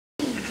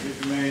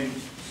remain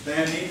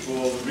standing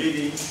for the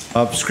reading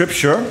of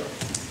Scripture.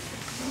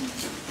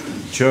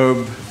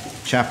 Job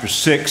chapter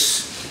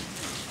 6,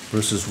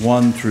 verses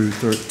 1 through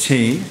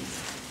 13,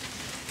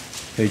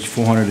 page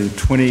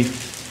 420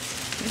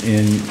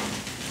 in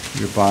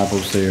your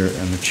Bibles there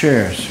in the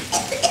chairs.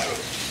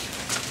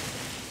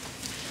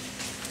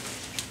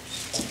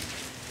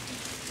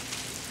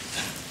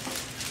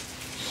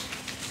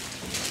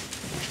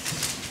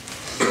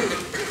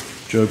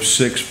 Job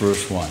 6,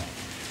 verse 1.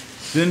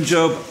 Then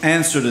Job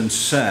answered and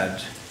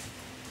said,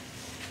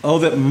 "Oh,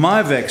 that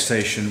my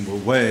vexation were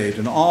weighed,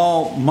 and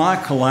all my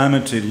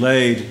calamity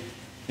laid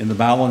in the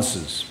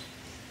balances.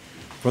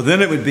 For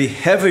then it would be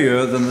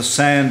heavier than the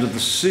sand of the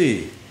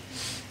sea.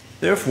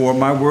 Therefore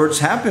my words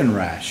have been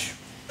rash.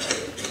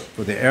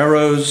 For the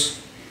arrows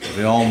of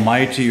the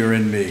Almighty are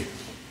in me.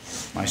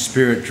 My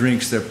spirit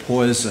drinks their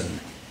poison.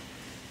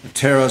 The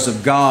terrors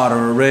of God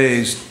are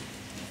raised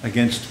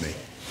against me.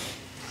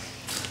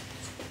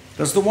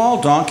 Does the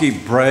wild donkey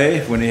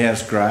bray when he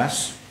has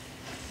grass?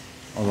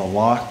 Or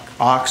the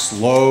ox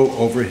low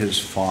over his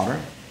fodder?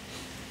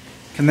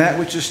 Can that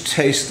which is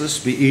tasteless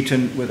be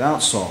eaten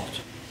without salt?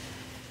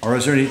 Or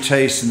is there any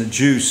taste in the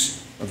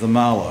juice of the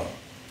mallow?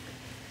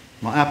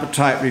 My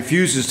appetite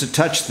refuses to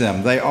touch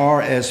them. They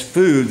are as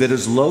food that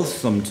is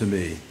loathsome to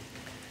me.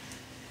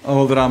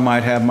 Oh, that I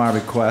might have my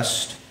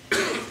request,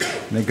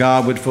 and that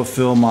God would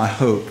fulfill my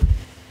hope,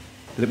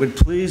 that it would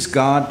please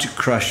God to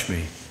crush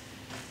me,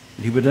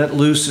 that he would let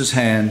loose his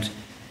hand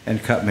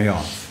and cut me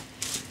off.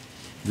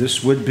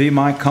 This would be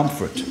my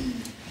comfort.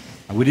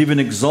 I would even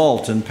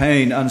exult in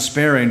pain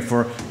unsparing,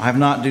 for I have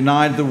not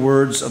denied the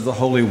words of the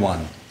Holy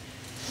One.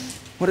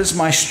 What is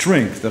my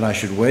strength that I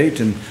should wait,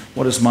 and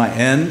what is my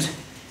end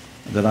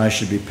that I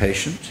should be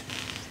patient?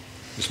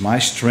 Is my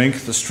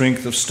strength the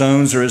strength of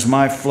stones, or is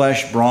my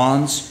flesh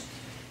bronze?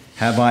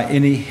 Have I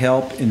any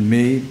help in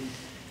me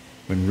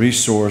when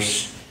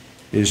resource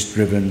is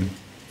driven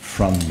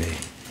from me?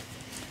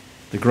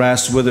 The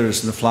grass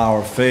withers and the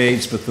flower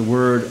fades, but the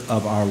word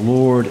of our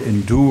Lord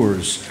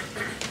endures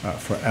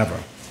forever."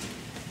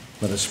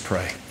 Let us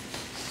pray.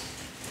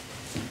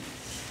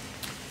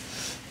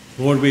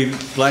 Lord, we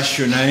bless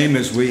your name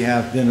as we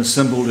have been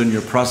assembled in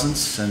your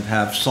presence and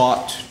have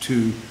sought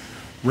to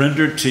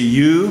render to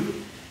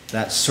you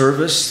that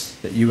service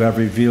that you have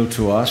revealed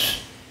to us.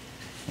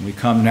 And we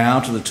come now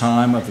to the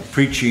time of the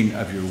preaching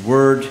of your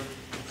word.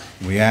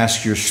 We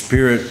ask your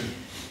Spirit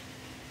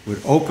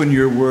would open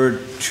your word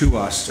to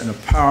us in a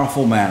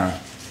powerful manner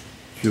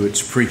through its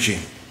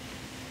preaching.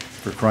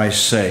 For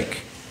Christ's sake,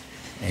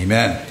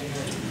 amen.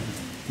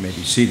 You may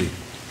be seated.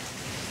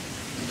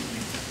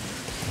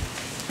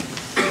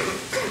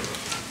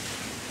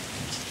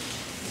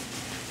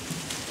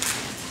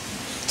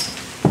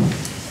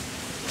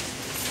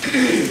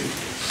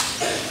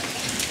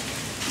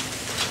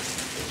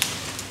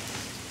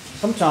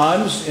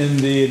 Sometimes in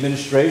the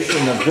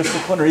administration of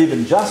discipline or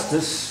even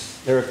justice,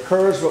 there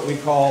occurs what we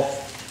call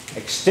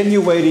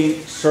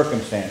extenuating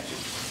circumstances.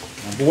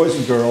 Now, boys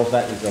and girls,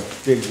 that is a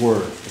big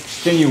word,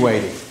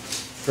 extenuating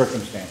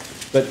circumstances.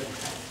 But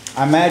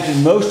I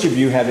imagine most of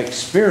you have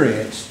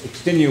experienced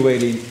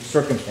extenuating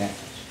circumstances.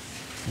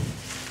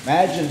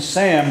 Imagine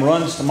Sam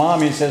runs to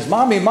Mommy and says,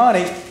 "Mommy,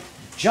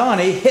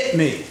 Johnny hit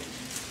me."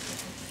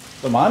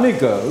 So Mommy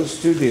goes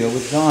to deal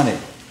with Johnny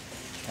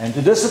and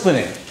to discipline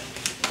him.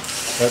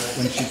 But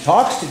when she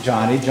talks to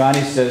Johnny,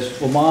 Johnny says,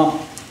 "Well, Mom,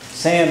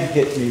 Sam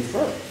hit me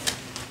first."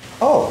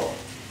 Oh,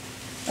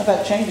 now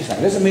that changes things.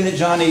 It doesn't mean that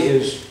Johnny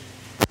is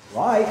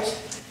right,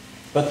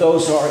 but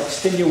those are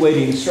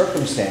extenuating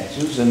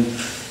circumstances, and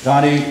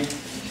Johnny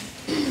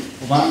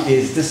will not be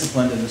as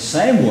disciplined in the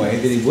same way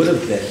that he would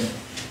have been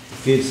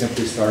if he had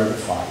simply started a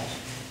fight.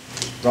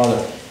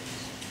 Brother,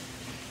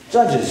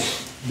 judges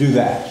do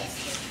that.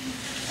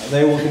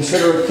 They will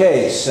consider a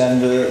case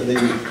and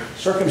the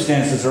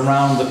circumstances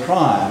around the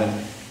crime,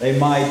 and they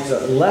might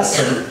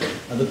lessen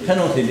the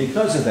penalty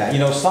because of that. You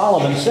know,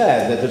 Solomon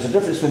said that there's a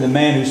difference between the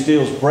man who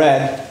steals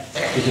bread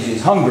because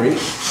he's hungry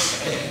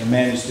and the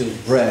man who steals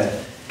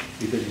bread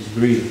because he's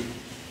greedy.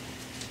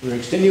 There are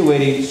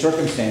extenuating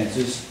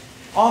circumstances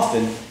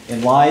often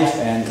in life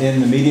and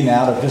in the meting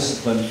out of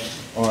discipline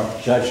or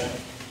judgment.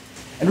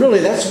 And really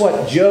that's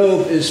what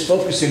Job is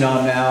focusing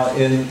on now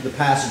in the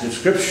passage of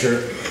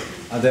Scripture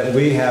that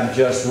we have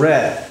just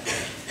read.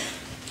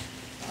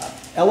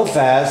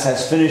 Eliphaz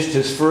has finished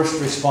his first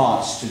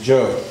response to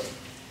Job.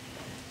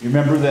 You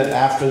remember that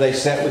after they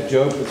sat with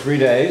Job for 3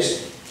 days,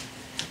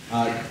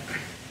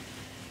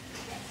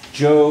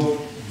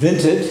 Job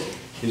vented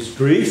his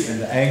grief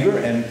and anger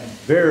in a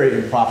very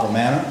improper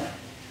manner,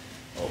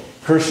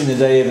 cursing the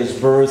day of his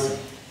birth,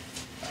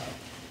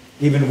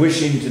 even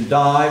wishing to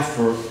die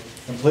for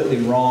completely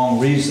wrong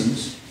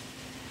reasons.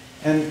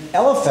 And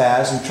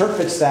Eliphaz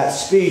interprets that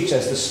speech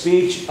as the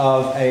speech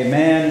of a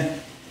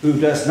man who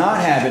does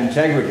not have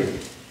integrity,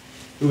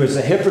 who is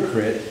a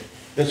hypocrite.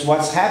 That's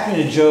what's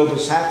happening to Job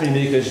is happening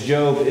because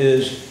Job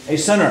is a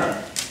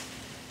sinner.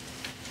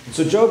 And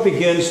so Job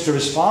begins to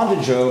respond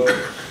to Job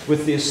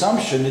with the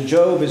assumption that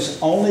Job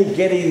is only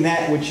getting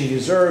that which he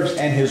deserves,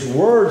 and his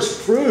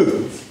words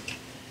prove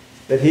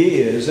that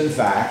he is, in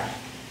fact,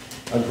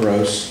 a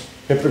gross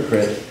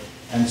hypocrite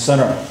and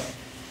sinner.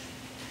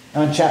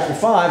 Now in chapter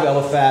 5,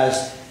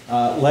 Eliphaz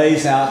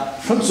lays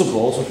out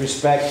principles with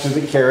respect to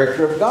the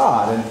character of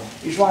God, and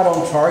he's right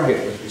on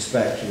target with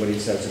respect to what he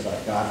says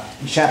about God.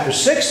 In chapter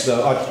 6,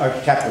 though,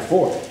 or chapter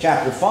 4,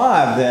 chapter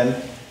 5,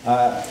 then,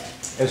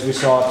 as we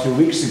saw 2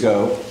 weeks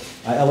ago,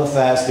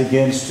 Eliphaz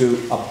begins to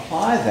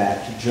apply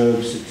that to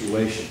Job's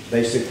situation.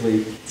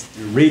 Basically,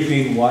 you're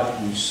reaping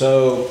what you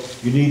sow.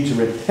 You need to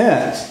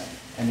repent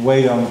and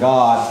wait on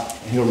God,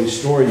 and He'll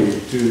restore you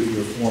to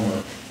your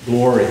former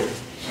glory.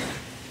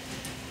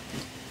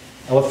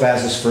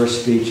 Eliphaz's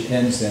first speech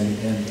ends in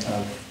the end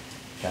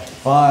of chapter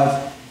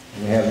 5.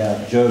 And we have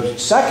now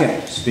Job's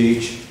second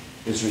speech,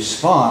 his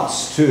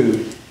response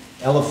to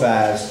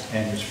Eliphaz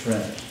and his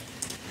friends.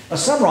 Now,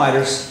 some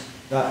writers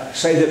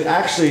say that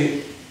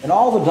actually in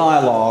all the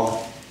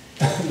dialogue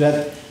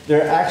that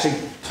they're actually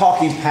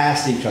talking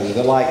past each other.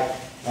 They're like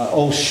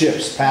old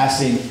ships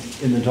passing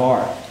in the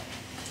dark.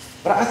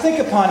 But I think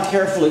upon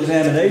careful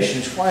examination,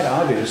 it's quite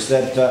obvious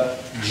that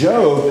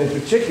Job, in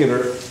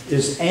particular,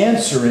 is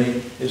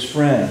answering his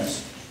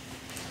friends.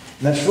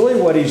 And that's really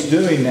what he's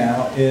doing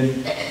now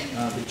in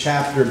the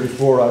chapter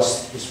before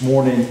us this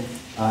morning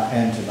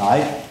and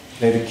tonight.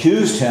 They've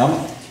accused him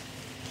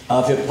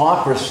of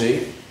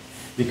hypocrisy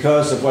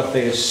because of what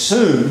they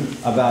assume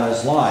about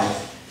his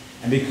life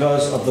and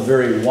because of the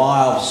very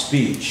wild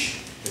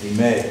speech that he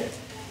made.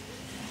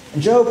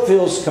 And Job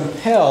feels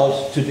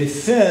compelled to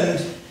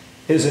defend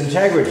his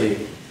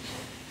integrity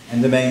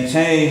and to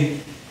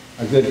maintain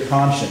a good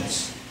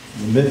conscience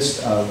in the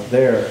midst of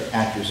their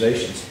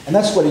accusations. And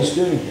that's what he's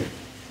doing here.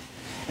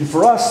 And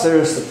for us,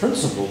 there's the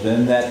principle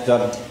then that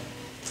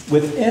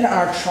within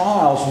our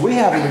trials, we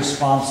have a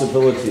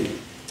responsibility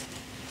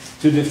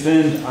to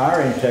defend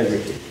our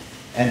integrity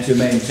and to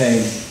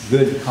maintain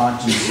good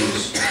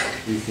consciences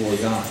before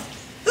God.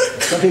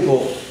 Some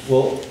people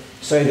will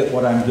say that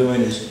what I'm doing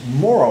is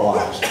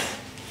moralizing.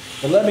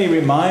 But let me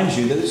remind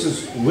you that this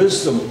is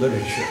wisdom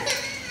literature.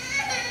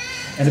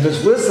 And if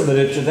it's wisdom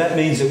literature, that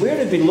means that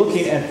we're to be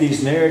looking at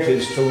these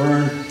narratives to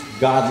learn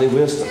godly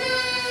wisdom.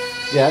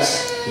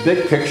 Yes, the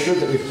big picture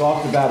that we've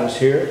talked about is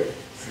here.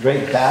 The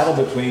great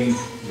battle between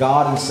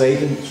God and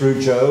Satan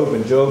through Job.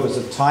 And Job is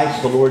a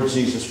type of the Lord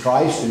Jesus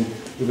Christ. And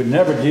we would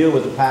never deal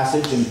with the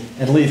passage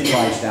and leave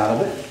Christ out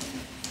of it.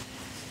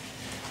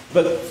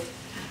 But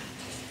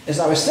as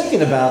I was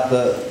thinking about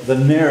the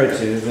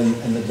narrative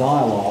and the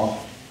dialogue,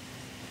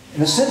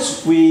 in a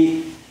sense,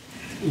 we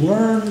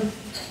learn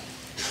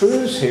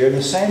truths here in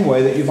the same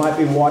way that you might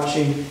be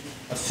watching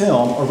a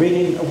film or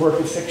reading a work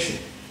of fiction.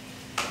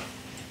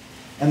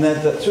 And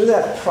that through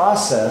that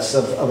process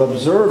of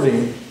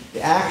observing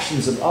the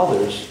actions of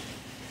others,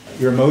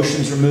 your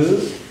emotions are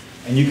moved,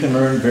 and you can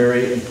learn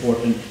very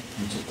important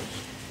principles.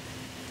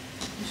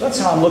 So that's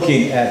how I'm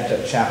looking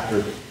at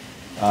chapter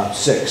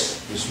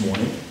 6 this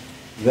morning,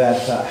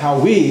 that how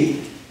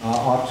we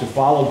ought to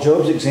follow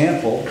Job's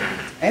example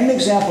and the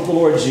example of the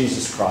Lord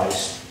Jesus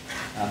Christ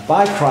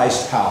by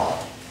Christ's power.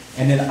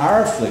 And in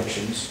our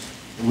afflictions,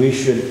 we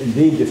should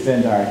indeed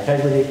defend our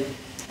integrity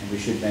and we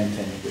should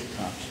maintain a good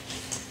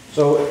conscience.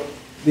 So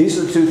these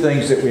are two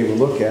things that we will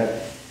look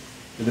at.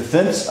 The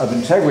defense of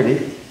integrity,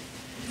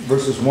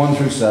 verses 1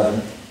 through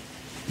 7.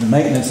 The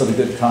maintenance of a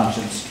good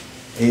conscience,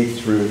 8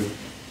 through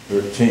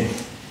 13.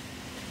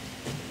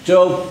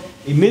 Job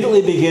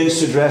immediately begins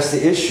to address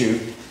the issue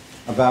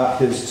about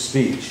his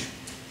speech.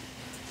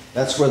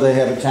 That's where they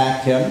have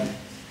attacked him.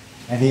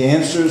 And he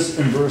answers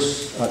in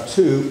verse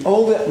 2,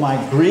 "Oh, that my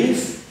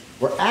grief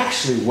were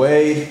actually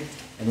weighed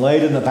and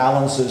laid in the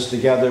balances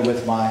together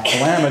with my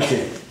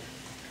calamity.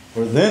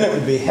 For then it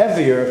would be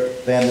heavier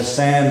than the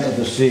sand of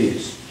the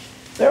seas.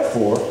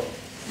 Therefore,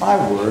 my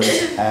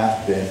words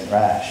have been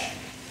rash."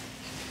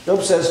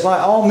 Job says, by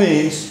all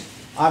means,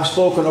 I've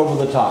spoken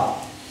over the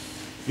top.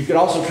 You could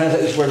also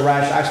translate this word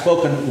rash. I've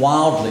spoken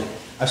wildly.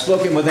 I've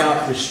spoken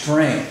without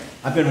restraint.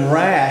 I've been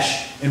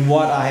rash in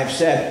what I have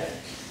said.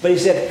 But he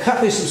said,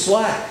 cut me some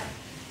slack.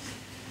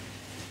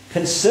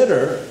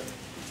 Consider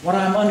what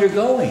I'm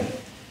undergoing.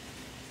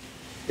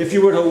 If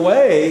you were to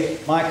weigh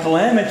my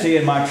calamity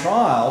and my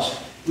trials,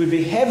 it would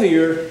be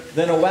heavier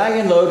than a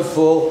wagon load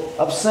full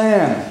of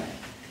sand.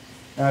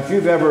 Now, if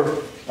you've ever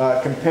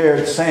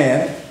compared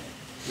sand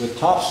with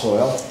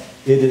topsoil,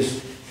 it is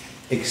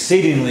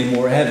exceedingly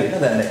more heavy. Now,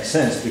 that makes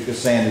sense because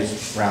sand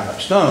is ground up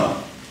stone.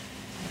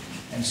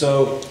 And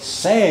so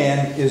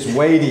sand is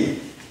weighty.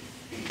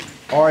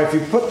 Or if you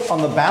put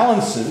on the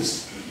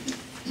balances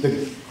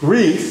the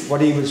grief,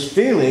 what he was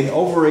feeling,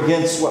 over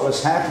against what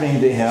was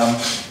happening to him,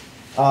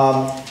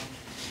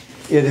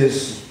 it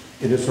is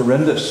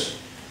horrendous.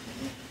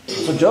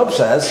 So Job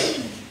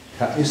says,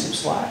 cut me some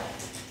slack.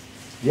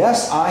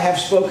 Yes, I have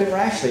spoken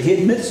rashly. He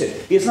admits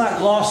it. He has not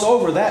glossed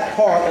over that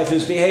part of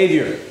his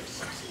behavior.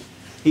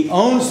 He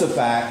owns the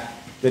fact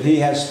that he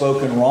has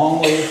spoken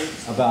wrongly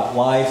about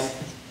life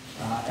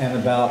and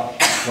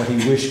about what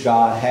he wished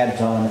God had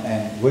done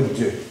and would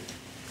do.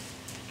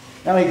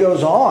 Now he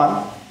goes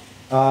on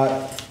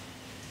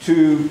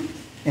to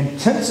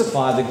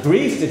intensify the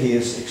grief that he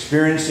is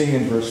experiencing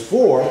in verse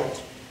 4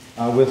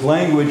 with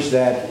language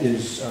that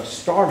is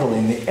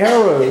startling. The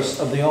arrows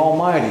of the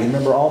Almighty.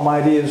 Remember,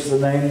 Almighty is the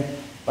name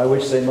by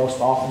which they most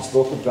often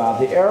spoke of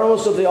God. The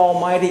arrows of the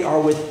Almighty are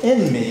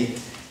within me.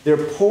 Their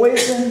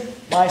poison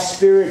my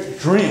spirit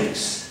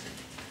drinks.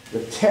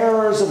 The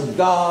terrors of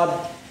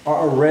God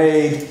are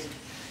arrayed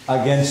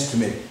against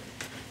me.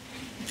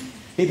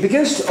 He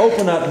begins to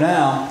open up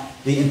now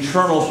the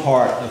internal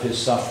part of his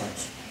suffering.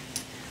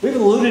 We've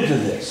alluded to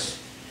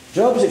this.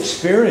 Job's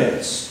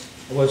experience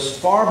was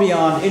far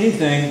beyond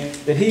anything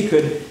that he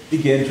could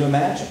begin to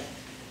imagine.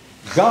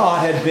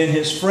 God had been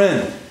his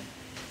friend.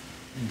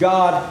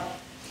 God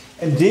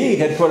indeed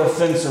had put a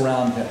fence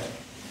around him.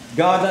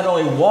 God not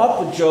only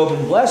walked with Job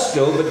and blessed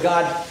Job, but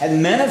God had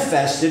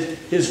manifested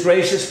his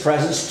gracious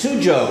presence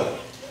to Job.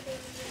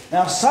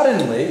 Now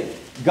suddenly,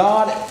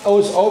 God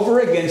goes over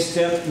against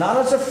him, not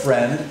as a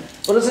friend,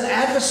 but as an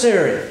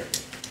adversary.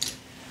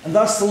 And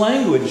thus the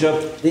language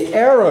of the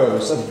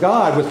arrows of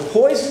God with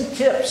poisoned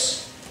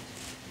tips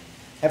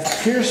have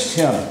pierced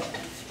him.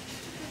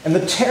 And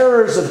the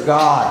terrors of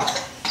God,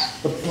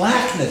 the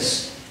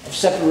blackness of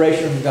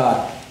separation from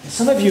God. And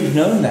some of you have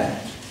known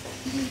that.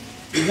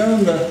 You've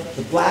known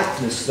the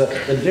blackness,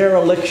 the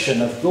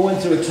dereliction of going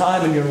through a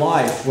time in your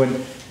life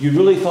when you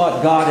really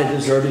thought God had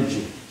deserted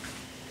you.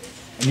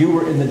 And you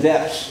were in the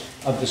depths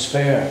of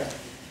despair.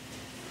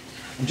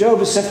 And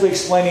Job is simply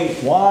explaining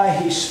why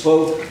he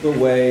spoke the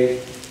way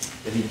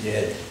that he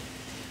did.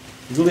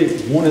 He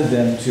really wanted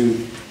them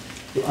to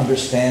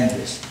understand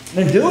this.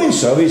 And in doing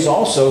so, he's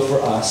also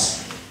for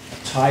us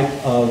a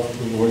type of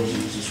the Lord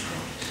Jesus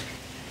Christ.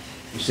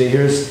 You see,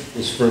 here's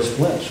this first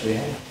glimpse we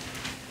have.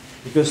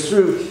 Because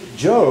through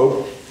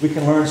Job, we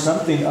can learn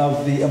something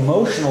of the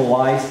emotional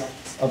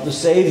life of the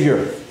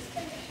Savior.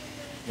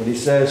 What he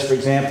says, for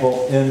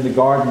example, in the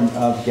Garden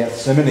of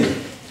Gethsemane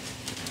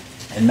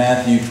in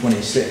Matthew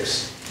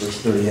 26, verse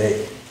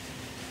 38.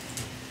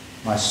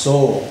 My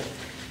soul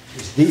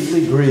is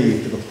deeply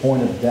grieved to the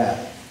point of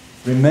death.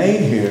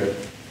 Remain here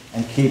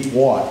and keep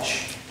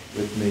watch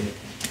with me.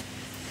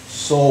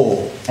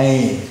 Soul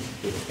pain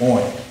to the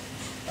point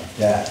of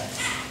death.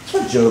 That's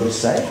what Job is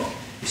saying.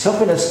 He's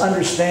helping us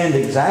understand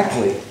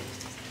exactly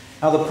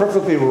how the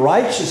perfectly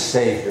righteous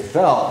Savior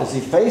felt as he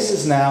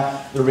faces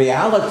now the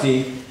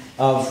reality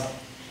of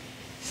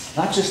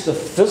not just the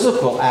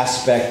physical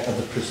aspect of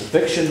the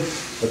crucifixion,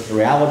 but the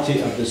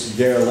reality of this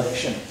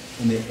dereliction.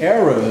 And the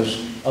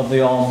arrows of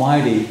the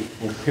Almighty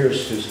will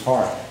pierce his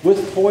heart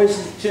with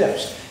poisoned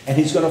tips. And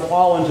he's going to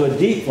fall into a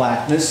deep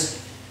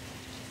blackness,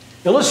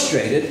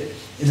 illustrated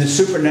in the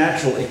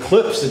supernatural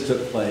eclipse that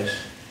took place,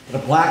 the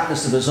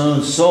blackness of his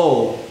own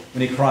soul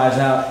when he cries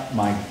out,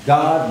 my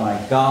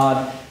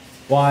God,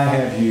 why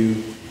have you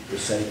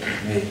forsaken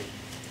me?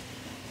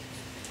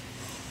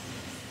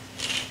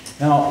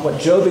 Now,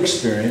 what Job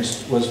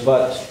experienced was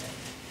but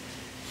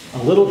a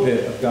little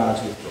bit of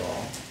God's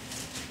withdrawal.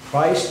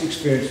 Christ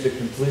experienced it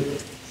completely.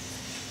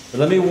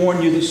 But let me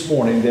warn you this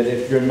morning that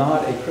if you're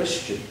not a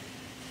Christian,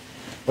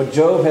 what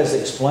Job has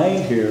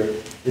explained here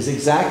is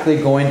exactly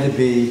going to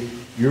be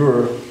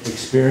your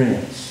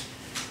experience.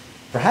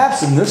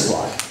 Perhaps in this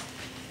life,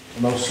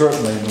 and most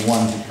certainly in the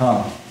one to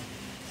come.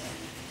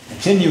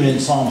 Continuing in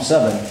Psalm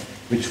 7,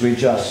 which we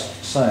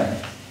just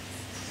sang.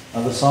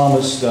 The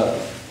psalmist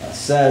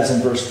says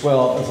in verse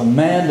 12, if a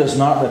man does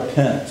not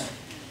repent,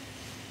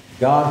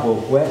 God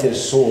will whet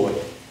his sword.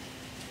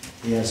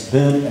 He has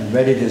bent and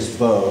readied his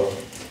bow.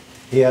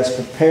 He has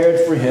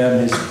prepared for him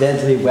his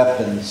deadly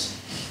weapons,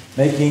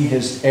 making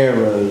his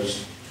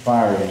arrows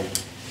fiery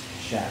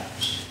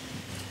shafts.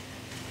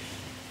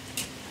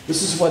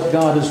 This is what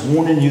God is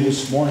warning you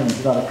this morning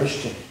if you're not a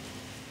Christian.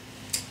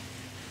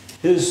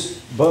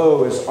 His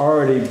bow is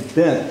already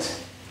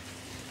bent.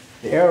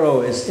 The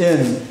arrow is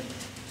in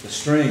the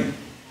string,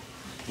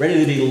 ready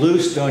to be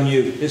loosed on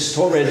you. His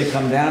sword ready to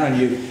come down on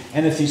you.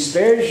 And if he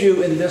spares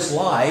you in this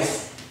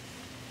life,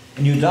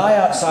 and you die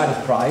outside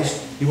of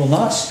Christ, he will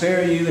not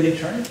spare you in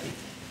eternity.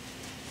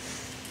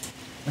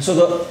 And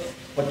so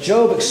what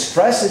Job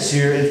expresses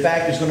here, in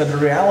fact, is going to be the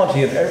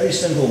reality of every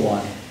single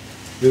one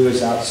who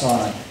is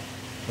outside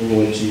the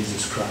Lord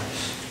Jesus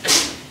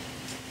Christ.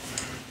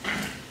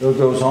 Job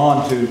goes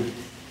on to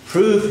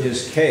prove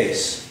his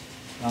case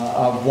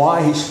of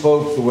why he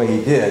spoke the way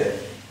he did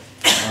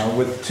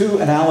with two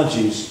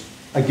analogies,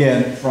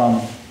 again,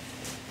 from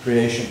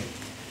creation.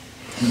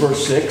 In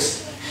verse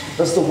 6,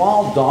 does the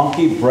wild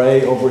donkey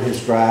bray over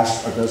his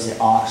grass, or does the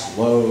ox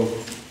low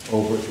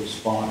over his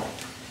fodder?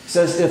 It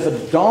says, if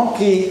a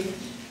donkey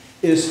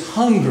is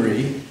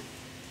hungry,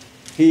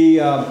 he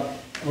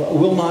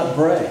will not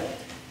bray.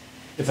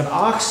 If an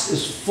ox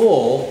is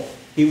full,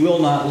 he will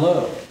not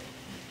low.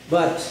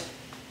 But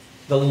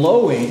the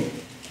lowing,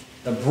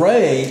 the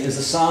braying, is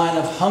a sign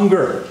of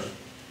hunger.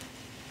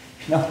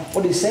 Now,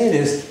 what he's saying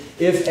is,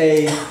 if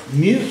a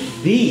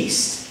mute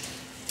beast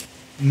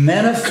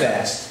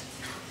manifests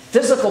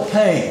physical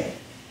pain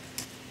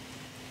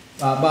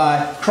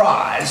by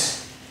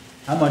cries,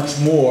 how much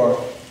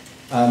more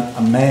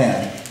a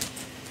man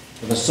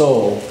with a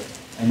soul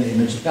and the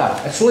image of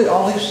God. That's really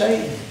all he's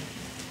saying.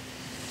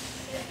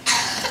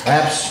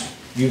 Perhaps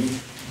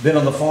you've been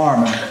on the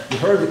farm and you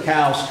heard the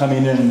cows coming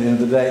in at the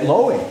end of the day,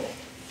 lowing,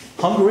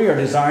 hungry or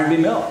desiring to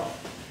be milked.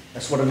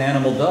 That's what an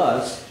animal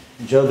does.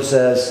 And Job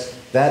says,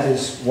 that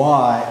is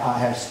why I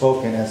have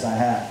spoken as I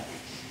have.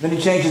 Then he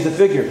changes the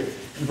figure.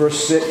 In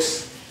verse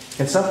 6,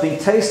 can something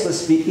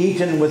tasteless be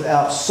eaten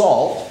without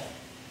salt?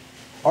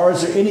 Or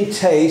is there any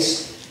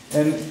taste,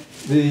 and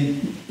the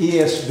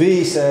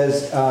ESV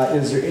says,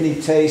 is there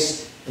any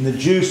taste in the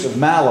juice of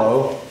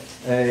mallow,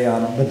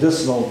 a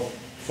medicinal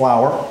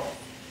flower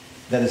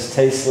that is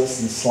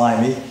tasteless and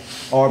slimy?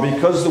 Or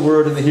because the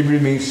word in the Hebrew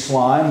means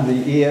slime,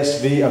 the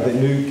ESV of the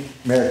New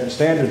American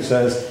Standard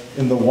says,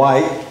 in the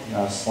white,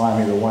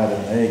 slimy the white of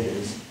an egg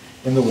is,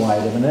 in the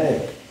white of an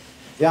egg.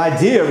 The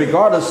idea,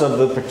 regardless of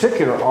the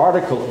particular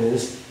article,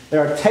 is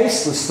there are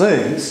tasteless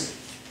things,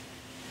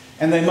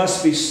 and they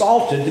must be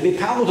salted to be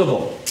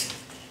palatable.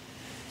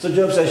 So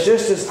Job says,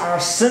 just as our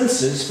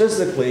senses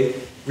physically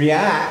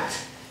react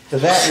to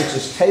that which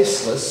is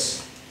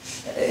tasteless,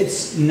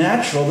 it's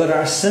natural that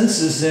our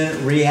senses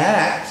then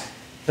react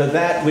to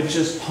that which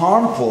is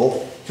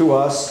harmful to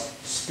us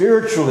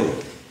spiritually.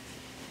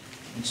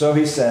 And so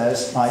he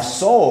says, my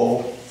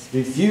soul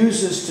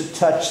refuses to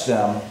touch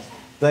them.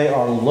 They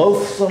are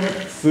loathsome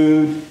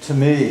food to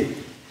me.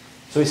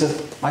 So he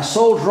says, my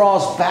soul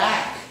draws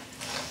back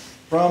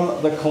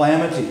from the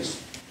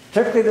calamities.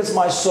 Particularly does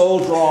my soul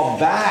draw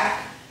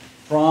back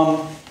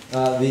from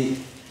the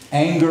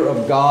anger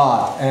of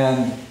God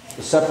and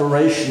the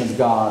separation of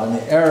God and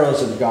the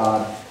arrows of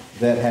God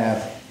that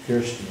have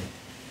pierced me.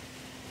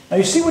 Now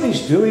you see what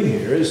he's doing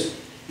here is,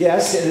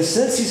 yes, in a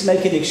sense he's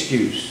making an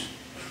excuse.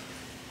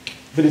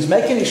 But he's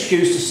making an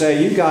excuse to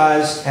say, you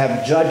guys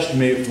have judged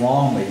me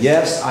wrongly.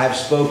 Yes, I've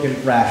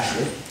spoken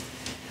rashly.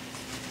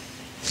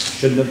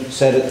 Shouldn't have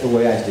said it the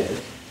way I did.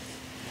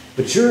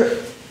 But you're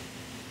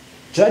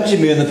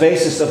judging me on the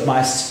basis of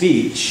my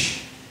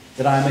speech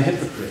that I'm a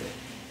hypocrite.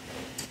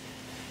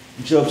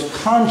 Job's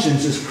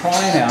conscience is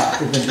crying out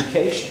for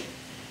vindication.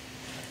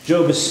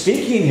 Job is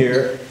speaking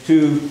here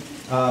to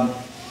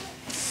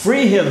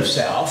free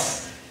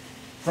himself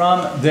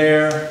from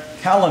their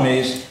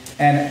calumnies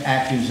and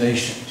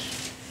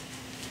accusations.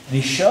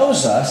 And he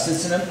shows us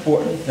it's an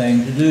important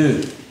thing to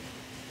do.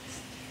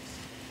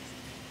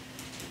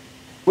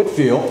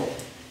 Whitefield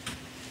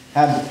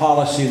had the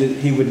policy that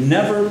he would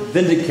never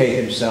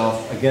vindicate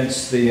himself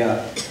against the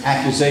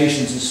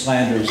accusations and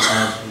slanders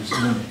of his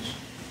enemies.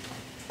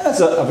 And that's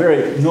a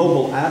very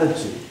noble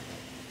attitude.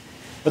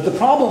 But the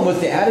problem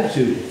with the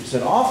attitude is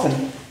that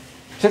often,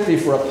 particularly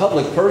for a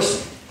public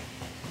person,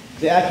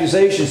 the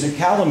accusations and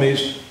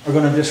calumnies are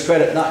going to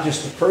discredit not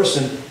just the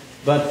person,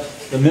 but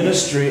the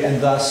ministry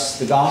and thus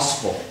the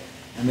gospel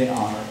and the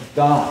honor of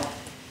God.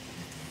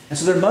 And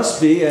so there must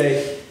be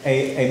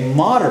a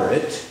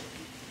moderate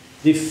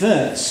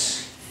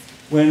defense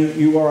when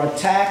you are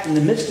attacked in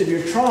the midst of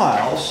your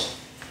trials,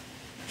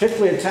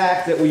 particularly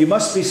attacked that, well, you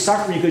must be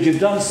suffering because you've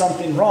done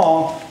something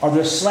wrong, or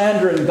there's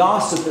slander and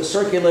gossip that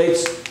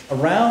circulates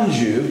around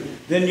you,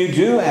 then you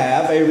do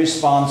have a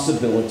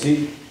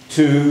responsibility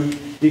to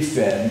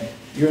defend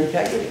your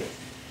integrity.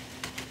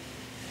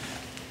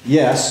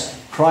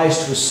 Yes,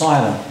 Christ was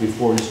silent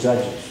before his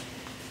judges.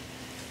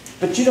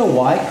 But you know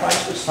why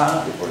Christ was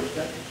silent before his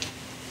judges?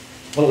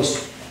 Well, it was,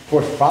 of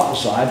course,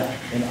 prophesied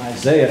in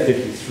Isaiah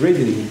 53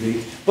 that he would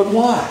be. But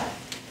why?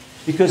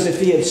 Because if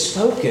he had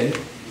spoken,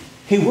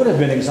 he would have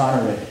been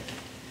exonerated.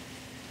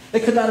 They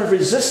could not have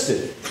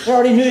resisted. They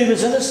already knew he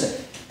was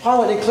innocent.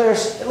 Pilate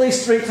declares at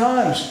least 3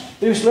 times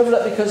that he was delivered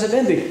up because of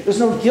envy. There's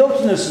no guilt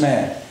in this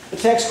man. The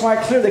text is quite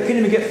clear. They couldn't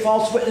even get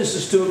false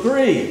witnesses to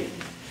agree.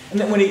 And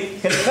that when he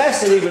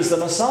confessed that he was the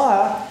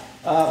Messiah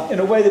in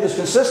a way that was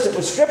consistent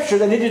with Scripture,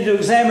 they needed to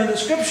examine the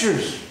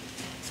Scriptures.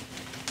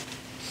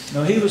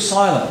 No, he was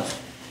silent.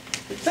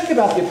 But think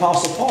about the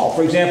Apostle Paul.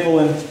 For example,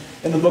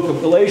 in the book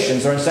of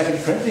Galatians or in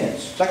 2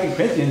 Corinthians. 2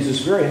 Corinthians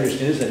is very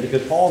interesting, isn't it?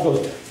 Because Paul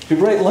goes to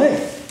great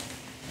length,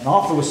 and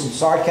often with some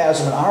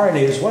sarcasm and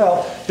irony as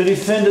well, to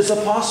defend his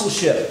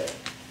apostleship.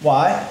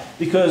 Why?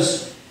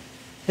 Because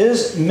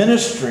his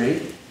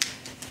ministry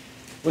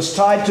was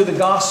tied to the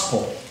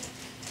gospel.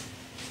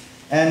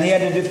 And he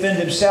had to defend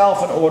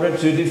himself in order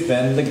to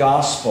defend the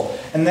gospel.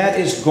 And that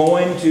is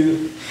going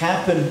to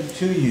happen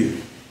to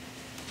you.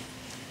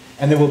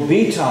 And there will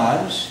be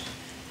times,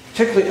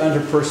 particularly under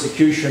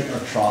persecution or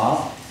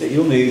trial, that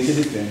you'll need to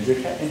defend your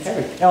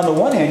integrity. Now, on the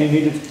one hand, you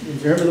need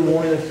to remember the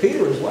warning of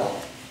Peter as well.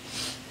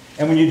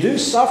 And when you do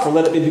suffer,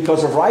 let it be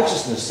because of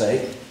righteousness'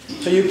 sake,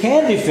 so you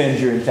can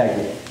defend your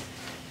integrity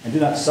and do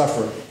not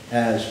suffer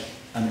as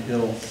an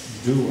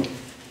ill-doer.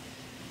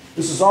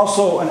 This is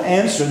also an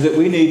answer that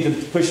we need to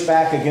push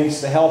back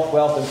against the health,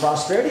 wealth, and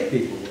prosperity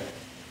people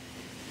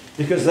with.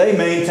 Because they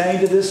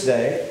maintain to this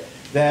day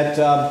that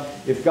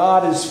if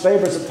God's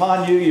favors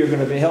upon you, you're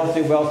going to be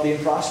healthy, wealthy,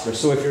 and prosperous.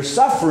 So if you're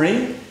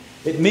suffering,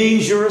 it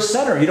means you're a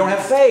sinner. You don't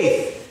have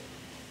faith.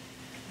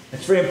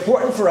 It's very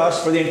important for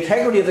us, for the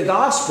integrity of the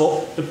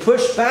gospel, to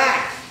push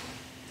back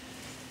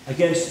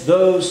against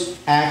those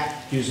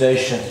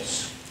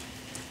accusations.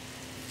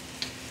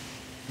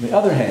 On the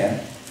other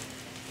hand,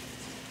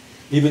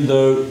 even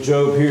though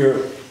Job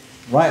here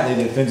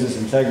rightly defends his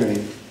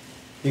integrity,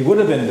 he would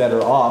have been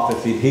better off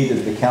if he'd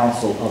heeded the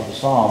counsel of the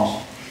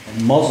Psalms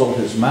and muzzled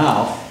his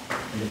mouth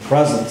in the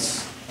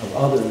presence of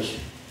others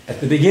at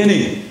the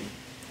beginning.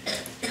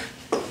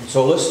 And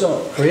so let's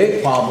don't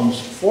create problems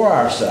for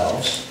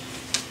ourselves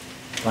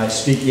by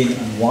speaking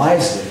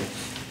unwisely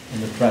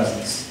in the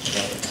presence of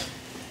others.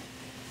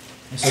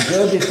 And so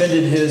Job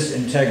defended his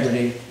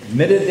integrity,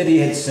 admitted that he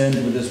had sinned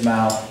with his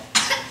mouth,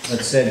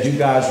 but said, you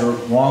guys are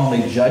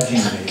wrongly judging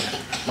me.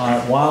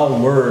 My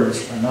wild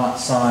words are not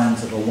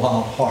signs of a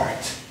wild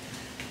heart.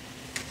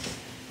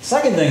 The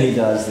second thing he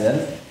does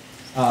then,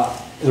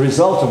 the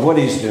result of what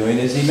he's doing,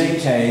 is he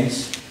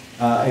maintains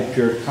a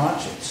pure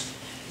conscience.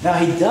 Now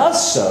he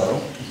does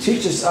so, he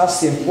teaches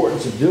us the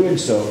importance of doing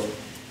so,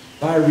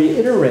 by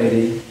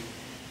reiterating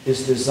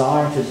his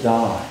desire to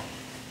die.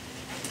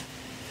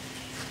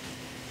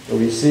 So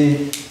we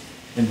see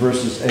in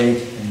verses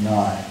 8 and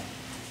 9,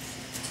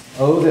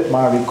 oh, that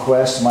my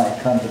request might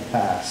come to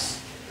pass,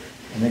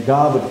 and that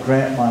God would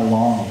grant my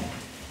longing.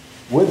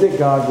 Would that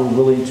God were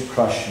willing to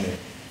crush me,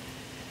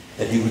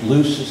 that he would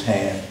loose his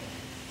hand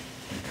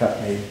and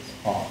cut me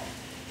off.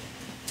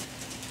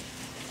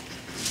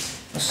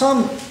 Now,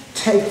 some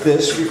take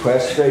this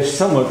request very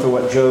similar to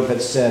what Job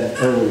had said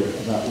earlier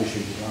about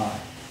wishing to die.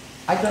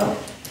 I don't.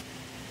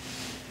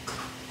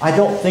 I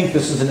don't think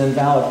this is an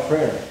invalid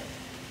prayer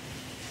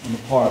on the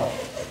part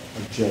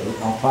of Job.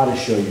 I'll try to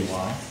show you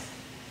why.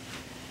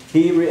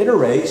 He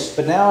reiterates,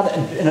 but now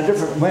in a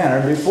different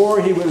manner.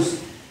 Before he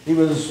was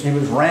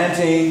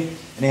ranting,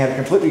 and he had a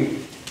completely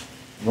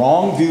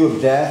wrong view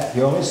of death.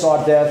 He only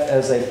saw death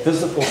as a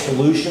physical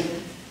solution.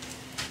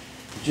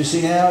 But you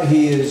see now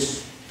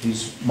he's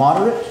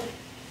moderate,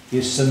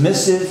 he's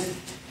submissive,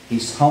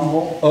 he's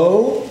humble.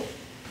 Oh,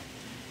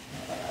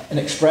 an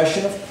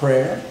expression of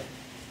prayer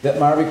that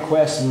my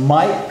request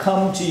might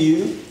come to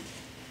you,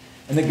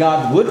 and that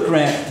God would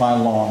grant my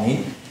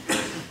longing,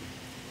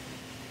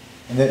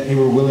 and that he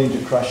were willing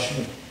to crush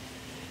me,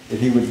 that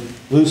he would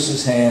loose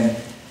his hand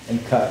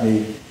and cut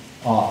me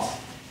off.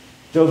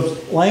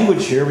 Job's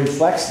language here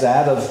reflects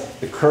that of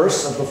the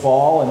curse of the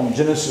fall in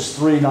Genesis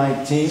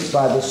 3:19.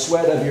 By the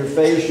sweat of your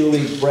face you'll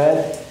eat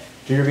bread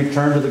till you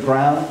return to the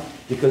ground,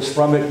 because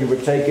from it you were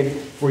taken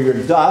for your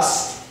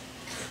dust,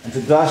 and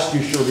to dust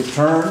you shall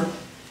return.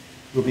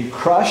 You'll be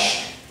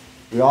crushed.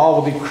 We all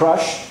will be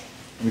crushed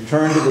and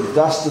return to the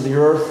dust of the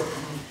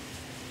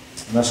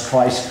earth, unless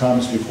Christ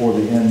comes before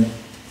the end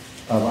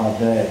of our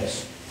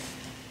days.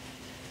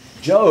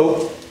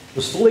 Job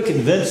was fully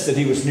convinced that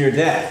he was near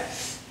death.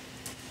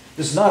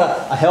 This is not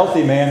a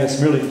healthy man that's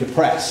merely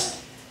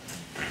depressed,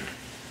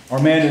 or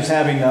a man who's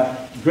having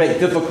great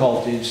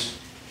difficulties.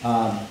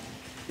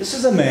 This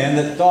is a man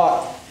that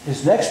thought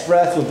his next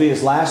breath would be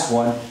his last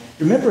one.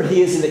 Remember,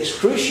 he is in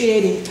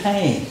excruciating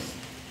pain.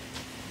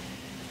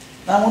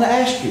 Now, I want to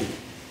ask you,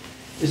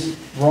 is it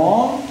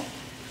wrong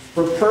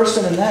for a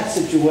person in that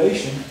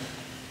situation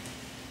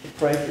to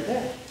pray for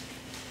death?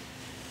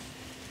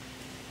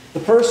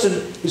 The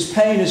person whose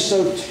pain is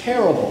so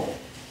terrible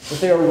that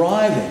they are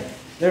writhing,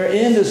 their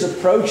end is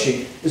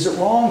approaching. Is it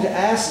wrong to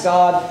ask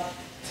God,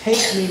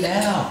 take me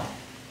now?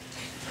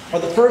 Or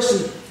the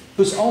person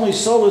whose only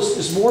solace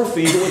is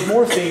morphine, but with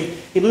morphine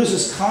he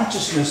loses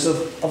consciousness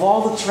of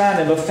all that's around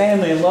him, of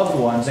family and loved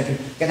ones, and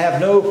can have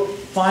no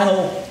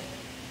final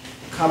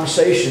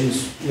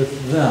conversations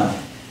with them.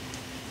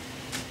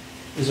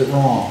 Is it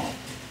wrong?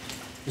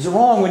 Is it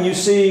wrong when you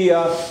see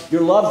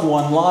your loved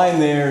one lying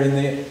there in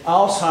the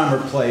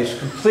Alzheimer place,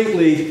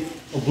 completely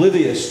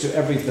oblivious to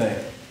everything,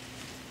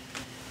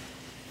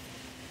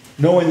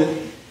 knowing that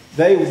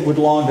they would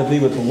long to be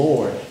with the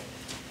Lord?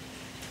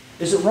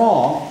 Is it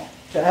wrong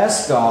to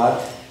ask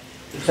God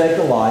to take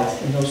a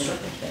life in those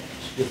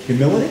circumstances with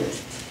humility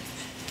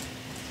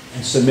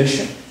and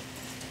submission,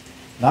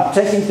 not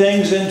taking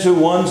things into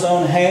one's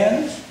own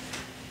hands,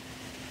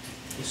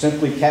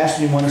 simply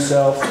casting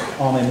oneself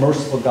on a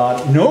merciful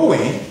God,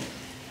 knowing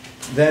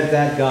that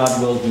that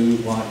God will do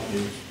what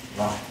is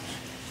right?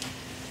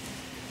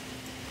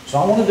 So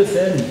I want to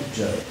defend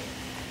Job.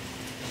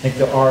 I think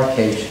there are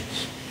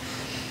occasions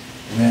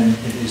when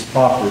it is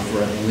proper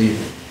for a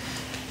believer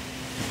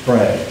to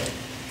pray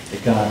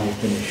that God will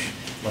finish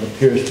what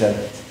appears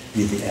to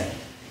be the end.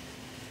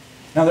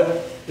 Now,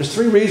 there's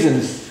three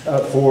reasons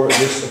for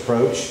this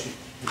approach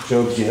that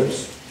Job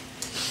gives.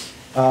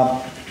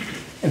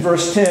 In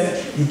verse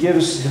 10, he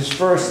gives his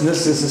first, and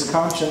this is his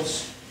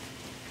conscience.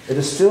 It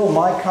is still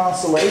my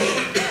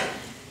consolation.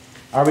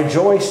 I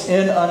rejoice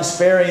in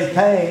unsparing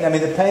pain. I mean,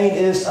 the pain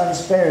is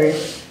unsparing.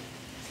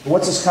 But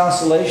what's his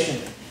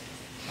consolation?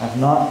 I've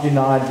not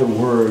denied the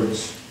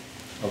words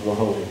of the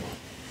Holy One.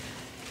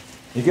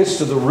 He gets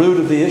to the root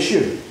of the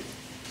issue.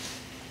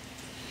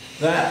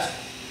 That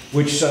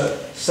which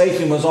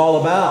Satan was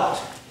all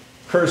about.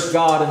 Curse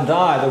God and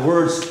die. The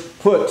words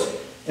put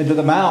into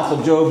the mouth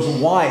of Job's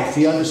wife,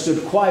 he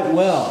understood quite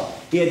well.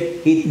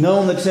 He'd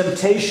known the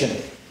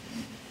temptation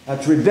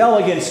to rebel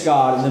against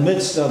God in the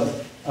midst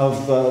of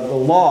the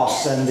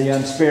loss and the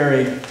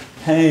unsparing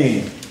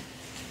pain.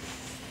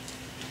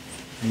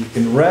 And you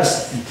can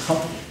rest in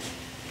comfort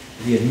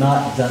that he had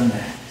not done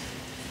that.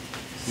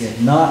 He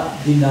had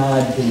not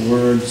denied the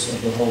words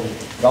of the Holy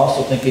One. But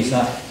also think he's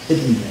not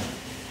hidden them.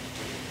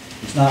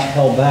 He's not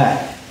held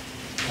back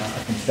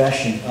a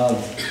confession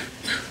of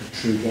the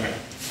true God.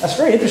 That's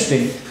very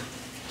interesting.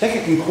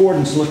 Take a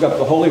concordance and look up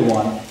the Holy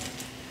One.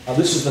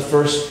 This is the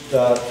first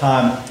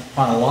time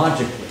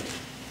chronologically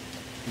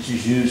this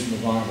is used in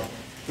the Bible.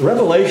 The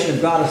revelation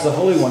of God as the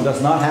Holy One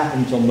does not happen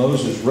until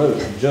Moses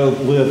wrote. And Job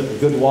lived a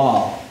good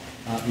while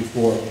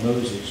before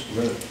Moses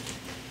wrote.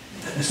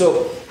 And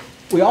so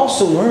we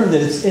also learn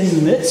that it's in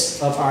the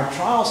midst of our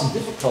trials and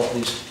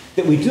difficulties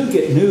that we do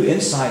get new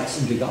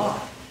insights into God.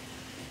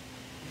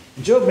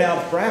 Job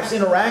now perhaps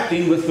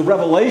interacting with the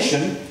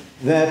revelation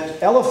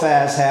that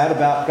Eliphaz had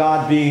about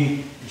God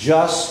being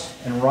just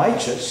and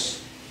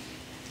righteous,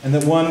 and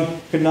that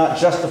one could not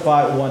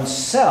justify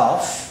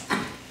oneself.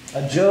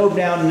 Job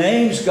now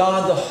names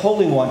God the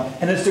Holy One,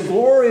 and it's a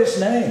glorious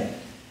name.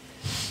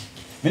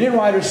 Many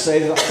writers say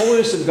that the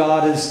holiness of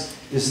God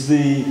is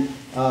the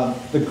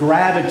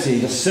gravity,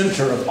 the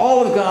center of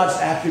all of God's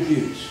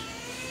attributes.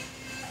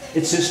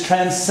 It's His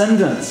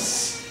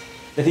transcendence,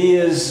 that He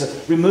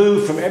is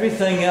removed from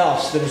everything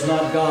else that is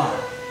not God.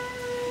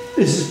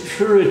 It's His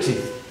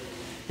purity.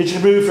 It's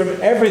removed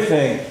from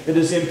everything that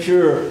is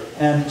impure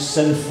and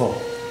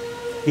sinful.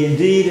 He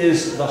indeed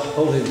is the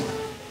Holy One.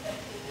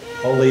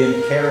 Holy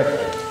in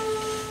character,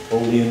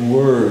 holy in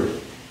word,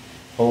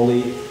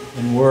 holy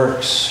in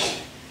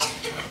works.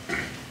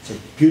 It's a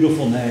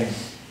beautiful name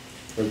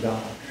for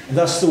God. And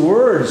thus the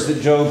words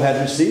that Job had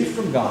received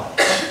from God,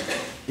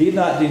 he had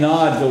not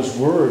denied those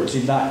words. He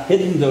had not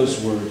hidden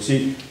those words.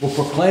 He will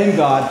proclaim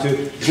God to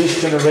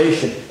this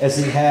generation as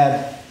he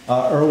had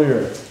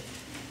earlier.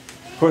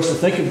 Of course, to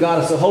think of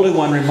God as the Holy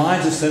One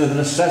reminds us then of the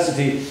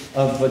necessity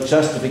of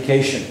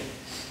justification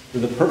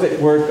through the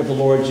perfect work of the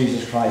Lord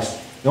Jesus Christ.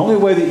 The only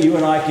way that you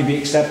and I can be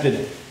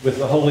accepted with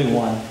the Holy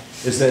One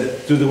is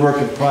that through the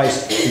work of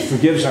Christ, He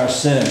forgives our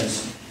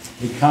sins.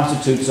 He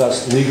constitutes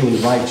us legally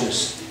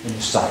righteous in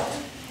His sight.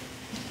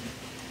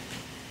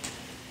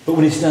 But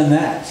when He's done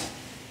that,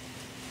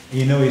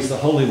 and you know He's the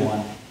Holy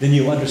One, then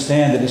you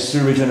understand that it's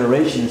through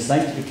regeneration and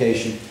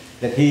sanctification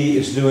that He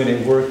is doing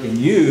a work in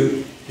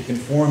you to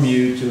conform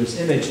you to His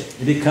image.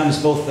 It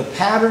becomes both the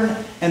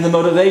pattern and the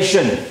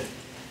motivation.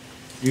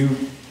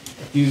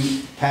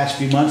 Past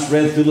few months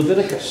read through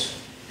Leviticus.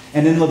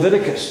 And in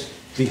Leviticus,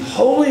 be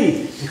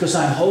holy because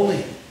I'm holy.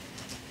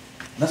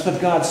 And that's what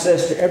God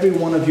says to every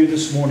one of you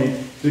this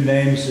morning who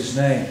names His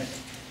name.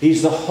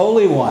 He's the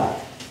Holy One.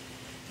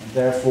 And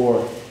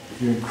therefore,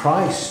 if you're in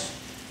Christ,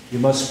 you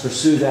must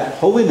pursue that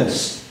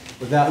holiness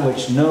without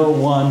which no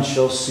one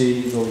shall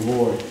see the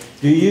Lord.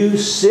 Do you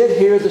sit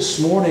here this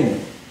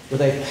morning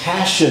with a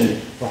passion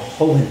for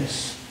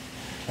holiness?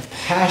 A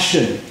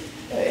passion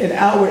in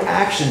outward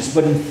actions,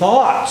 but in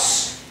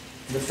thoughts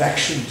and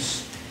affections,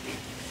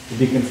 to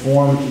be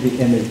conformed to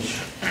the image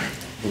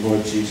of the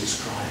Lord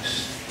Jesus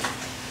Christ.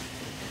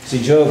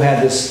 See, Job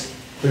had this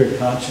clear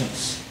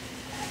conscience.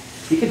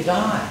 He could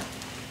die.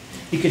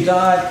 He could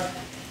die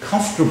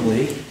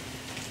comfortably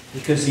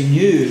because he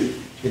knew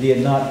that he had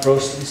not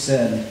grossly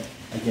sinned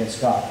against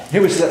God.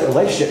 Here was that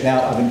relationship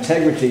now of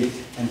integrity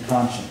and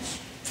conscience.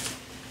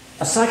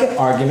 A second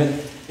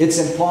argument, it's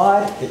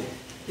implied, it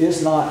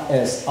is not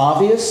as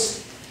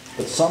obvious,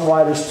 but some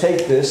writers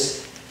take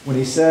this when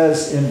he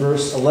says in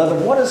verse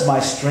 11, what is my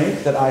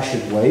strength that I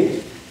should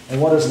wait? And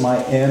what is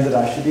my end that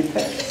I should be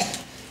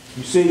patient?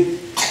 You see,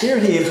 here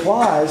he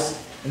implies,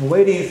 in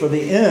waiting for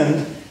the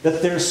end,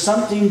 that there's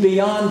something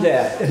beyond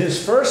death. In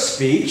his first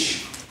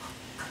speech,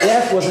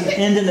 death was an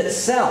end in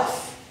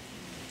itself.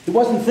 He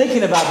wasn't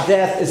thinking about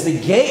death as the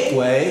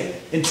gateway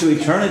into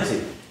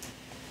eternity.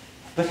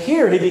 But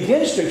here he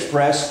begins to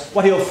express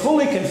what he'll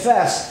fully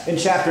confess in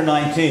chapter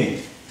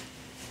 19.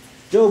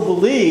 Job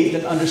believed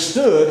and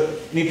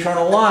understood an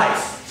eternal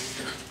life.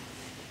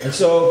 And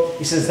so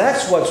he says,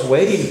 that's what's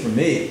waiting for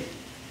me.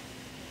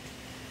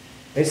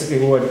 Basically,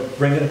 Lord,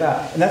 bring it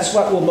about. And that's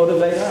what will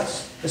motivate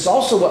us. It's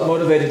also what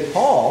motivated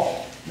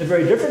Paul in a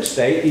very different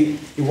state.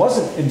 He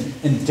wasn't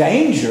in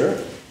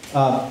danger,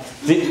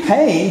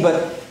 pain,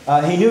 but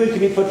he knew he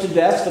could be put to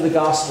death for the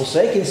gospel's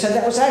sake. And he said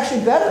that was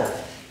actually better.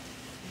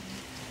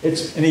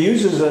 And he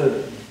uses a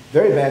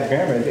very bad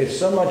grammar. It's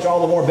so much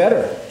all the more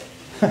better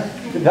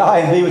to die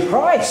and be with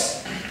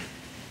Christ.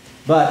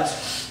 But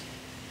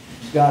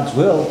it's God's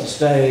will to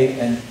stay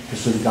and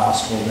pursue the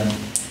gospel, then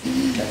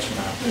that's what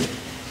I'll do.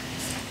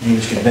 And he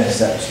was convinced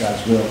that was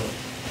God's will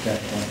at that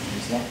point in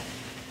his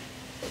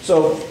life.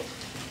 So,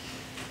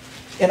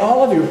 in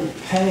all of your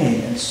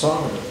pain and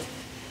sorrow,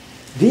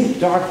 deep,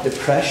 dark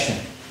depression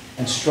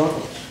and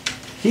struggles,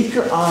 keep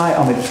your eye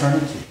on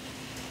eternity.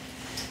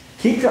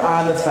 Keep your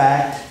eye on the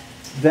fact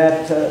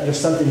that there's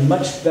something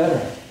much better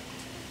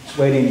that's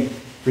waiting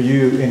for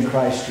you in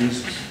Christ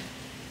Jesus.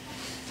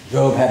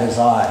 Job had his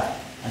eye,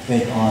 I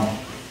think, on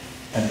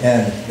an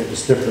end that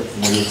was different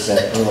from what he had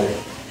said earlier.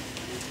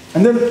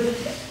 And then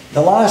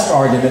the last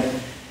argument,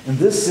 and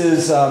this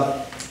is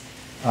a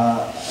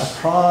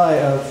cry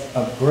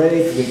of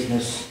great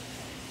weakness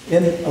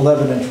in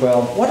 11 and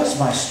 12. What is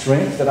my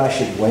strength that I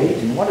should wait?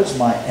 And what is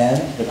my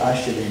end that I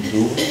should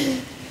endure?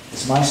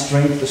 Is my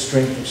strength the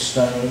strength of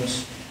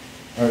stones?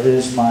 Or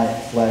is my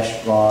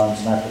flesh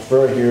bronze? And I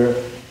prefer here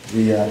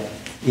the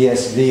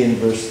ESV in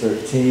verse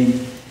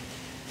 13.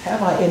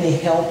 Have I any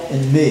help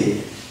in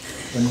me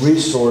when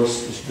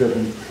resource is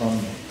driven from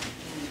me?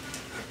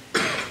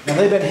 Now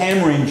they've been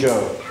hammering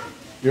Job.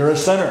 You're a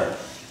sinner.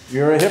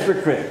 You're a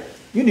hypocrite.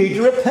 You need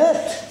to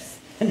repent.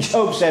 And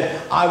Job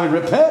said, I would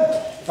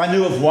repent. If I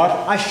knew of what,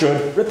 I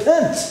should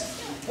repent.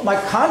 But my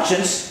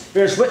conscience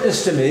bears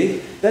witness to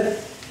me that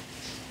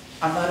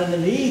I'm not in the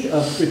need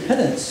of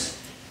repentance.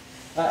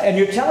 And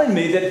you're telling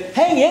me that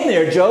hang in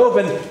there, Job,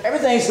 and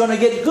everything's going to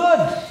get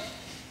good.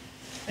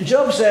 And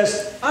Job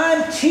says,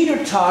 I'm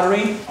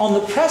teeter-tottering on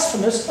the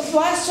precipice of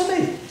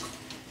blasphemy.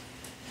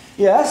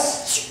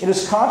 Yes, in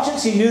his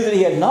conscience he knew that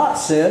he had not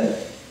sinned,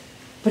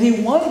 but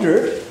he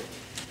wondered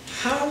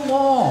how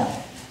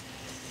long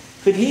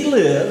could he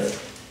live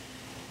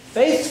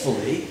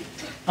faithfully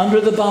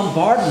under the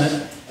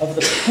bombardment of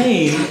the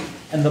pain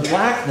and the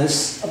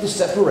blackness of the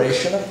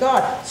separation of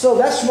God. So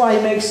that's why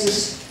he makes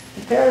this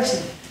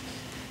comparison.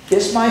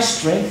 Is my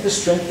strength the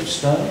strength of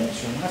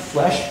stones, or my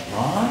flesh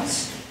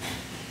bronze?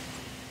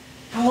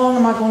 How long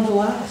am I going to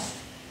last?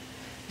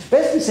 He's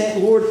basically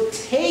saying, Lord,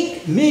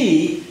 take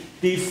me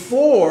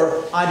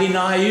before I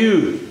deny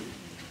you.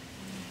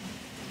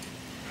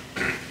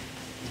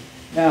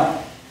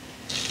 Now,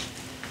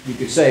 you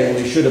could say,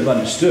 well, he should have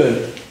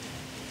understood.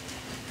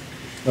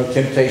 No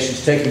temptation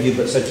is taken you,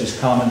 but such as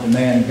common to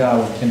man.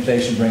 God, with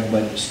temptation, bring a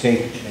way to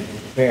escape, which may be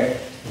prepared.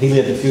 He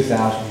lived a few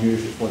thousand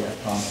years before that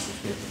promise was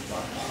given to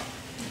God.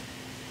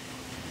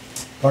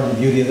 Part of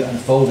the beauty of the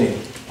unfolding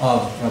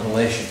of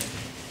Revelation.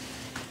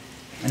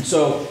 And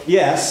so,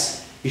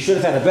 yes, he should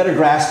have had a better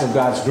grasp of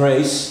God's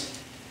grace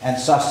and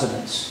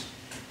sustenance.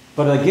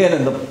 But again,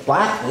 in the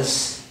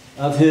blackness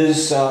of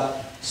his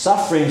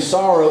suffering,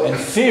 sorrow, and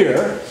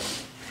fear,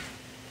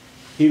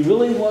 he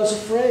really was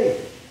afraid.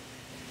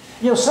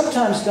 You know,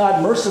 sometimes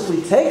God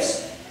mercifully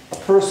takes a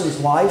person's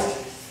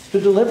life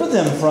to deliver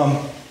them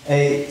from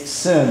a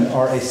sin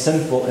or a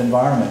sinful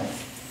environment.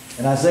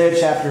 In Isaiah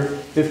chapter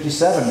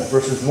 57,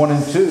 verses 1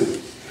 and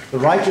 2, the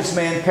righteous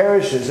man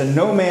perishes, and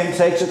no man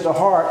takes it to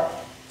heart.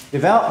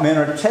 Devout men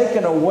are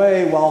taken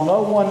away while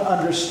no one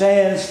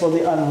understands, for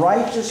the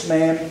unrighteous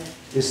man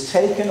is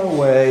taken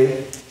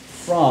away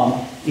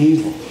from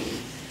evil.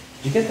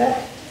 Did you get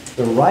that?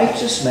 The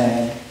righteous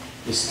man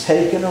is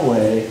taken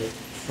away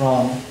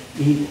from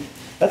evil.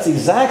 That's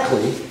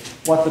exactly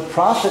what the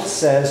prophet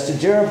says to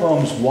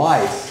Jeroboam's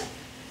wife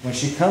when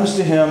she comes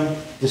to him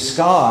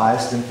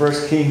disguised in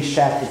 1 Kings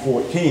chapter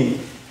 14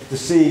 to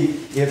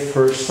see if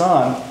her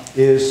son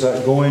is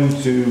going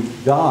to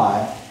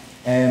die.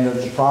 And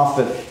the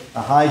prophet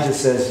Ahijah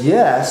says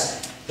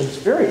yes, but it's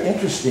very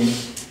interesting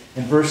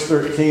in verse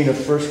 13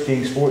 of 1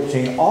 Kings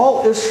 14.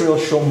 All Israel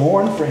shall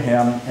mourn for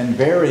him and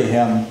bury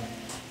him,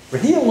 for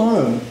he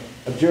alone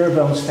of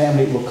Jeroboam's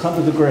family will come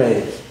to the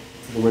grave.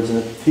 In other words, in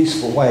a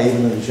peaceful way,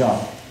 even in a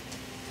jump.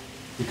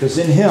 Because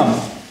in him,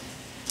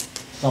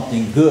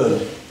 something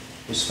good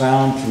was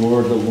found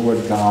toward the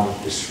Lord God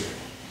of Israel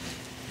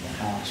in the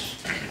house.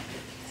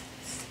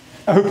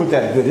 Now, who put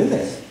that good in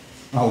there?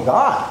 Oh,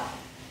 God.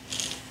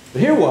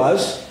 But here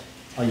was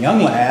a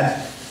young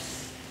lad,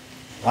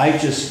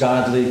 righteous,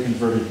 godly,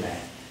 converted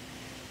man,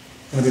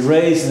 going to be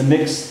raised in the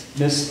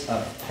midst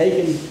of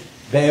pagan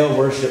Baal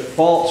worship,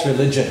 false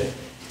religion.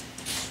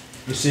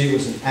 You see, it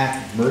was an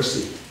act of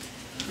mercy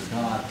for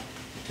God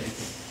to take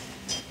it.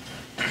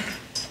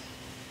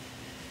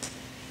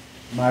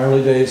 In my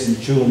early days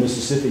in Chula,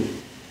 Mississippi,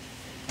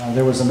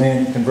 there was a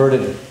man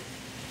converted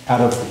out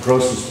of the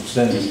grossest of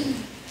sins.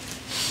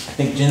 I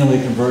think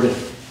genuinely converted.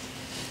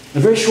 In a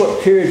very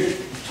short period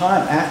of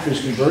time after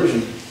his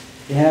conversion,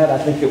 he had, I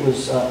think it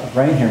was a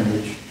brain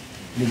hemorrhage,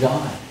 and he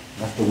died.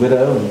 Left a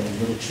widow and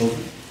little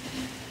children.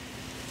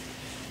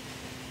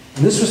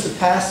 And this was the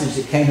passage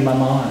that came to my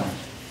mind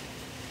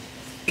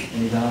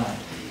when he died.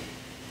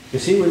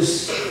 Because he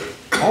was,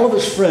 all of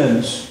his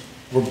friends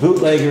were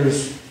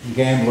bootleggers and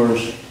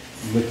gamblers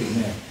and wicked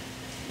men.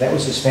 That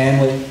was his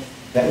family.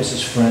 That was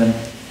his friend.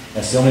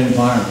 That's the only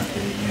environment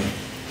that he knew.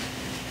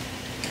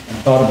 And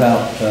I thought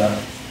about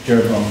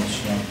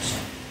Jeroboam's young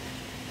son.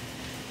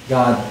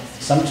 God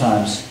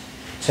sometimes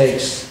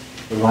takes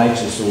the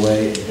righteous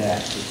away in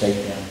death to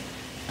take them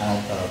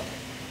out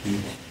of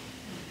evil.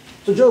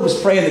 So Job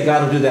was praying that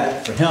God would do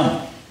that for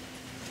him.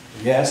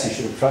 Yes, he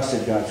should have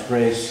trusted God's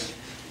grace.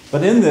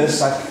 But in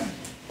this,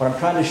 what I'm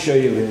trying to show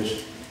you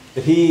is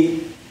that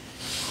he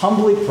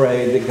humbly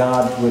prayed that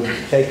God would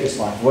take his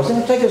life. He wasn't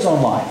going to take his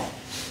own life.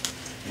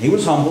 He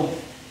was humble.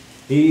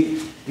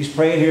 He's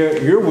praying here,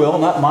 your will,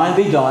 not mine,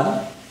 be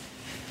done.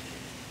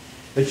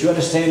 But you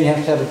understand you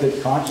have to have a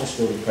good conscience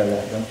to pray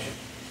that, don't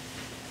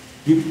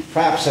you? You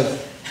perhaps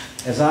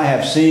have, as I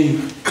have,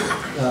 seen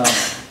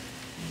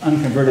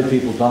unconverted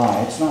people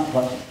die. It's not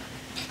pleasant.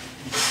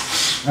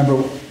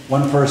 Remember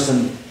one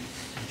person,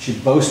 she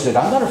boasted,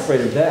 I'm not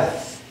afraid of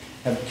death.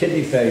 Have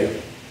kidney failure.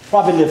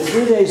 Probably lived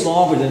 3 days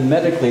longer than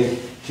medically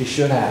she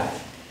should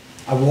have.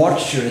 I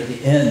watched her at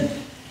the end,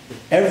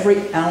 with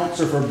every ounce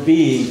of her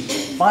being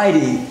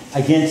fighting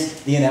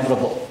against the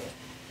inevitable.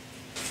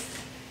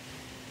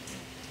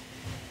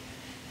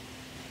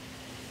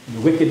 And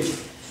the wicked,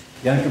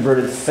 the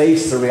unconverted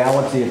face the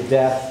reality of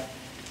death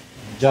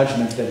and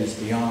judgment that is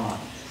beyond.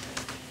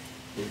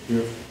 They're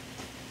fearful.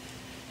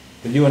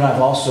 But you and I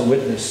have also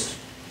witnessed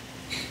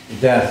the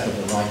death of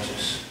the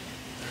righteous.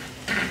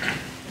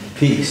 And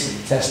peace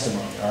and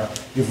testimony.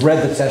 You've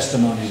read the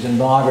testimonies in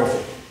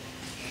biography.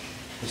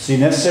 You see,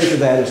 necessary for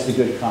that is the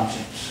good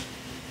conscience.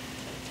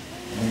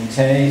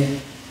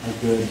 Maintain a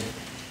good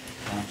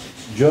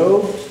conscience.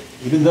 Job,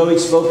 even though he'd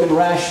spoken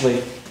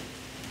rashly,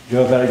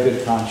 Job had a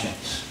good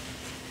conscience.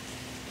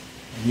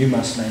 And you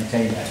must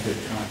maintain that good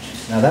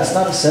conscience. Now, that's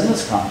not a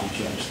sinless conscience,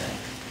 you understand.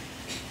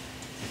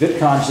 A good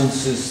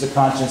conscience is the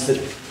conscience that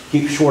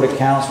keeps short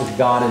accounts with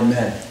God and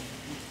men.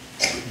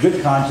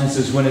 Good conscience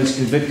is when it's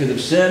convicted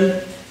of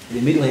sin, it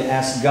immediately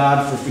asks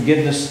God for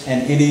forgiveness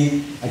and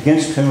any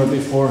against whom or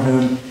before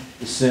whom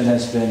the sin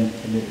has been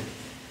committed.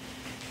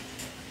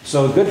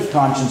 So a good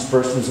conscience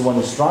person is the one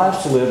who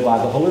strives to live by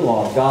the holy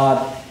law of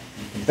God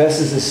and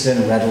confesses his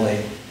sin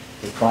readily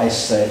for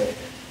Christ's sake.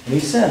 And he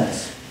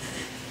sins.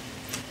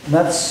 And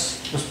that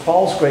was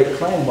Paul's great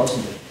claim,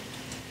 wasn't it?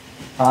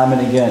 Time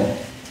and again,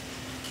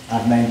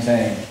 I've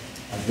maintained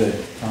a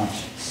good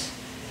conscience.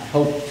 I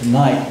hope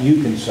tonight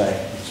you can say,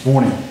 this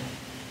morning,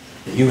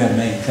 that you have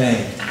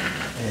maintained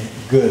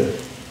a good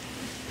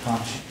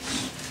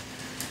conscience.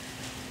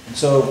 And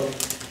so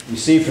we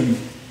see from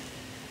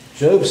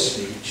Job's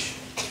speech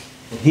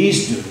what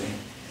he's doing,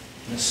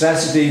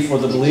 necessity for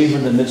the believer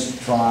in the midst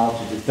of trial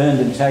to defend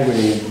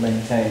integrity and to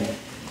maintain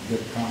a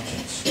good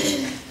conscience.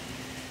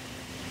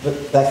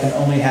 But that can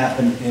only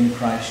happen in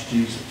Christ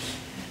Jesus.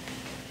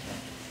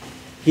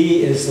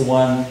 He is the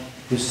one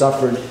who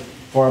suffered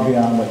far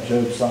beyond what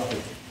Job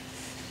suffered.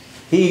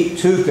 He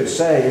too could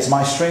say, is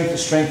my strength the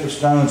strength of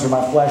stones, or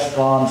my flesh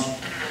bronze?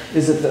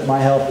 Is it that my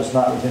help is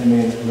not within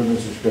me and that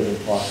rivers of scripture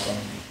far from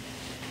me?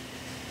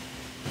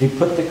 He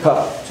put the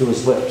cup to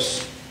his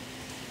lips.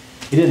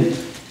 He didn't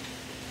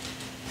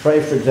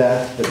pray for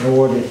death, but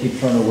nor did he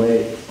turn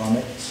away from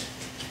it.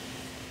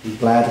 He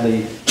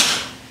gladly,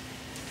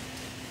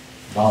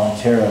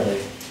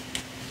 voluntarily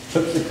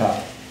took the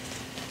cup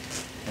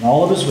in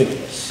all of his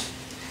weakness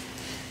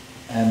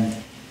and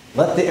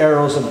let the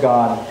arrows of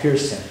God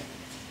pierce him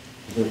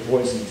with their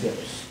poison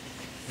tips.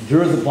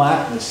 Endure the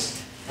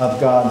blackness of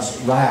God's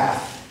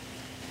wrath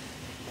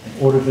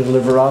in order to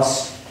deliver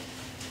us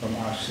from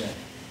our sin.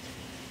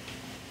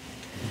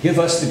 Give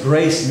us the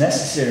grace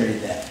necessary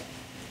then,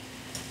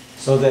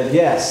 so that,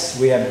 yes,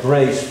 we have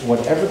grace for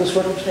whatever the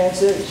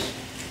circumstance is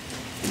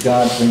that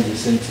God brings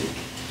us into.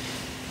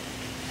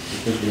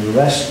 Because we're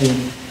resting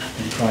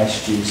in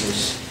Christ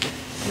Jesus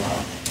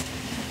alone.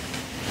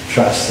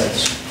 Trust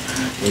that's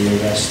where your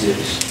rest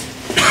is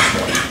this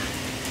morning.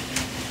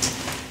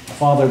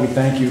 Father, we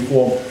thank you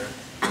for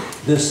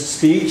this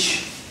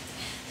speech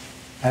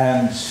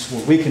and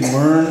what we can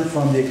learn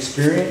from the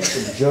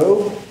experience of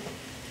Job,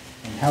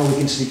 and how we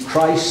can see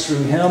Christ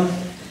through him.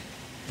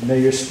 And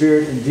may your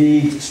Spirit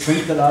indeed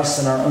strengthen us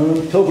in our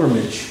own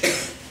pilgrimage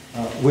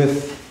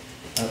with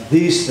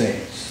these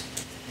things.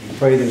 We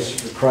pray this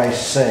for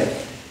Christ's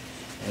sake.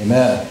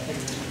 Amen.